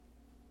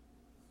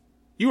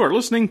You are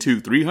listening to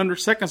 300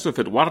 Seconds with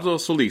Eduardo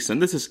Solis,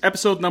 and this is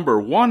episode number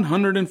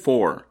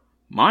 104.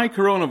 My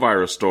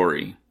coronavirus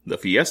story. The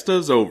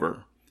fiesta's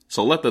over.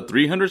 So let the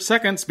 300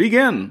 seconds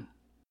begin.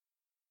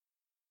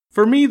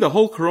 For me, the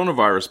whole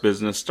coronavirus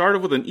business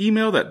started with an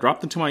email that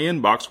dropped into my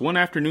inbox one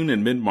afternoon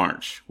in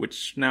mid-March,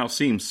 which now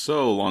seems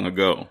so long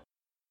ago.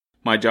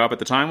 My job at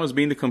the time was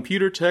being the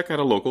computer tech at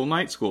a local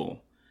night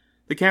school.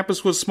 The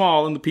campus was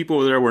small and the people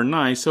there were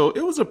nice, so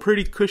it was a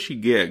pretty cushy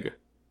gig.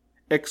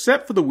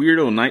 Except for the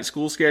weirdo night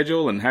school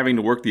schedule and having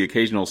to work the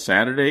occasional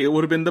Saturday, it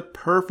would have been the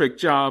perfect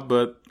job,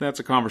 but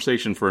that's a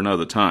conversation for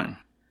another time.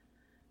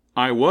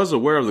 I was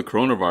aware of the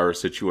coronavirus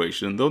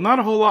situation, though not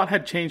a whole lot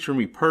had changed for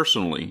me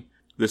personally.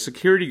 The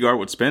security guard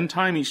would spend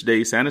time each day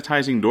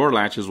sanitizing door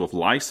latches with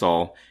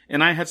Lysol,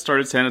 and I had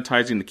started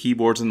sanitizing the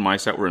keyboards and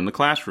mice that were in the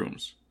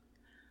classrooms.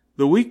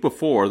 The week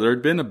before, there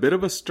had been a bit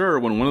of a stir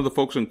when one of the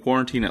folks in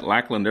quarantine at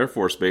Lackland Air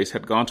Force Base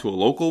had gone to a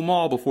local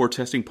mall before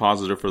testing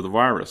positive for the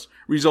virus,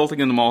 resulting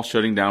in the mall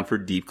shutting down for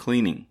deep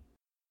cleaning.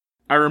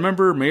 I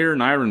remember Mayor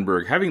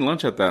Nirenberg having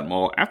lunch at that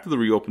mall after the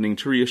reopening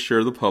to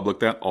reassure the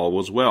public that all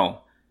was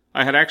well.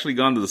 I had actually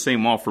gone to the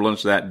same mall for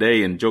lunch that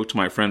day and joked to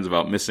my friends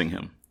about missing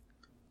him.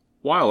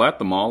 While at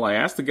the mall, I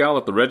asked the gal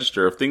at the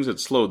register if things had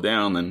slowed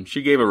down, and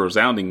she gave a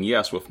resounding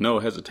yes with no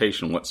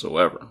hesitation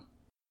whatsoever.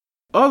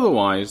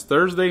 Otherwise,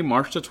 Thursday,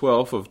 March the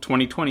 12th of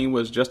 2020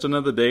 was just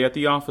another day at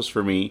the office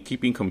for me,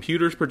 keeping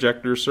computers,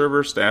 projectors,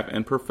 servers, staff,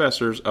 and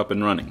professors up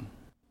and running.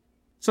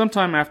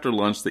 Sometime after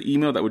lunch, the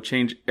email that would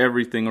change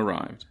everything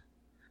arrived.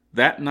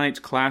 That night's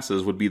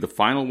classes would be the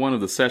final one of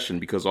the session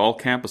because all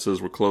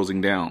campuses were closing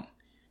down.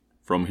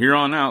 From here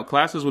on out,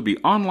 classes would be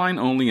online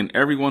only and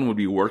everyone would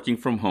be working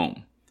from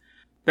home.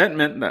 That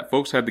meant that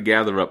folks had to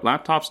gather up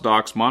laptops,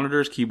 docks,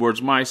 monitors,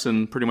 keyboards, mice,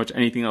 and pretty much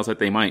anything else that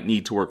they might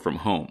need to work from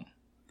home.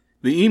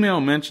 The email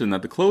mentioned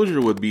that the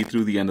closure would be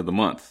through the end of the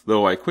month,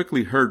 though I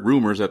quickly heard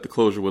rumors that the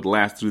closure would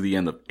last through the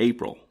end of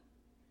April.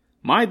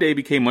 My day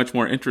became much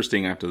more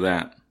interesting after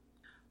that.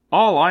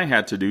 All I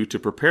had to do to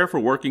prepare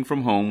for working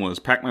from home was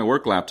pack my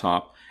work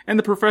laptop, and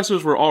the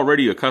professors were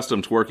already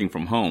accustomed to working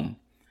from home.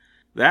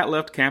 That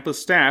left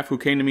campus staff who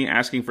came to me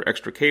asking for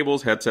extra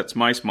cables, headsets,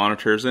 mice,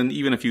 monitors, and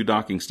even a few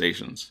docking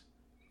stations.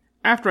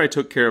 After I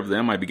took care of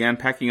them, I began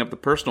packing up the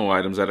personal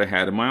items that I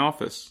had in my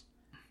office.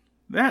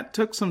 That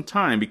took some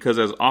time because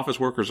as office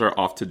workers are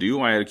oft to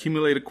do, I had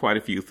accumulated quite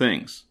a few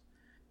things.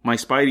 My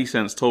spidey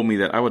sense told me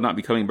that I would not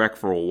be coming back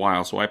for a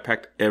while, so I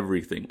packed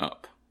everything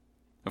up.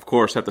 Of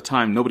course, at the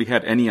time, nobody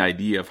had any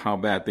idea of how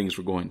bad things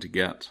were going to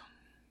get.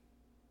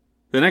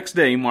 The next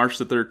day, March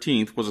the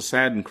 13th, was a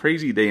sad and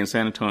crazy day in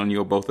San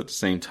Antonio both at the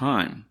same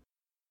time.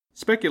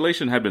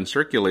 Speculation had been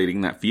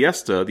circulating that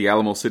Fiesta, the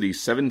Alamo City's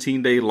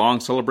 17-day-long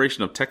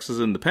celebration of Texas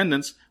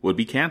independence, would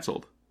be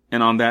canceled.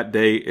 And on that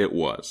day, it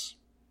was.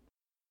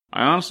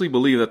 I honestly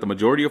believe that the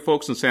majority of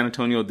folks in San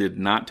Antonio did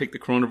not take the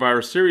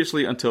coronavirus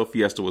seriously until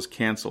Fiesta was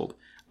canceled.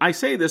 I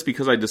say this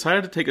because I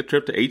decided to take a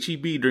trip to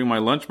H-E-B during my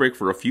lunch break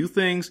for a few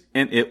things,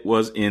 and it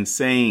was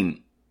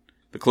insane.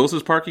 The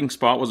closest parking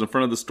spot was in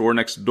front of the store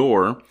next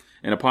door,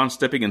 and upon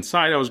stepping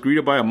inside, I was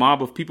greeted by a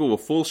mob of people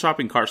with full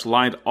shopping carts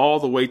lined all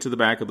the way to the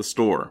back of the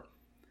store.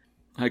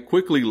 I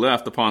quickly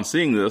left upon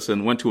seeing this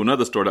and went to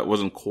another store that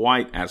wasn't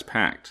quite as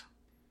packed.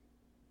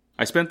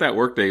 I spent that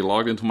workday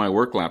logged into my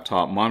work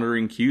laptop,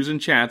 monitoring queues and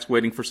chats,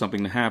 waiting for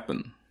something to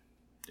happen.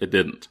 It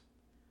didn't.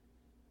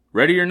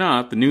 Ready or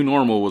not, the new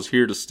normal was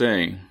here to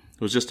stay.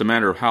 It was just a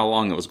matter of how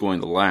long it was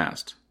going to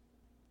last.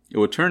 It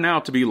would turn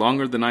out to be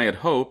longer than I had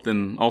hoped,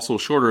 and also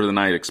shorter than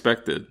I had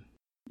expected.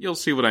 You'll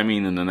see what I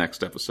mean in the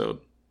next episode.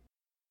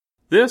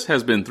 This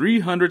has been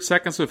 300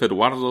 Seconds with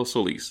Eduardo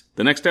Solis.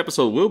 The next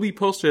episode will be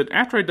posted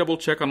after I double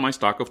check on my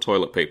stock of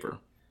toilet paper.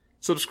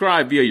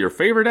 Subscribe via your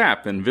favorite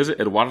app and visit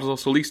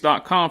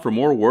eduardosolis.com for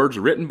more words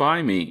written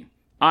by me.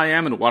 I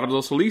am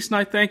Eduardo Solis and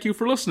I thank you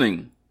for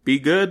listening. Be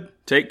good,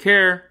 take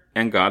care,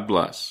 and God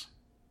bless.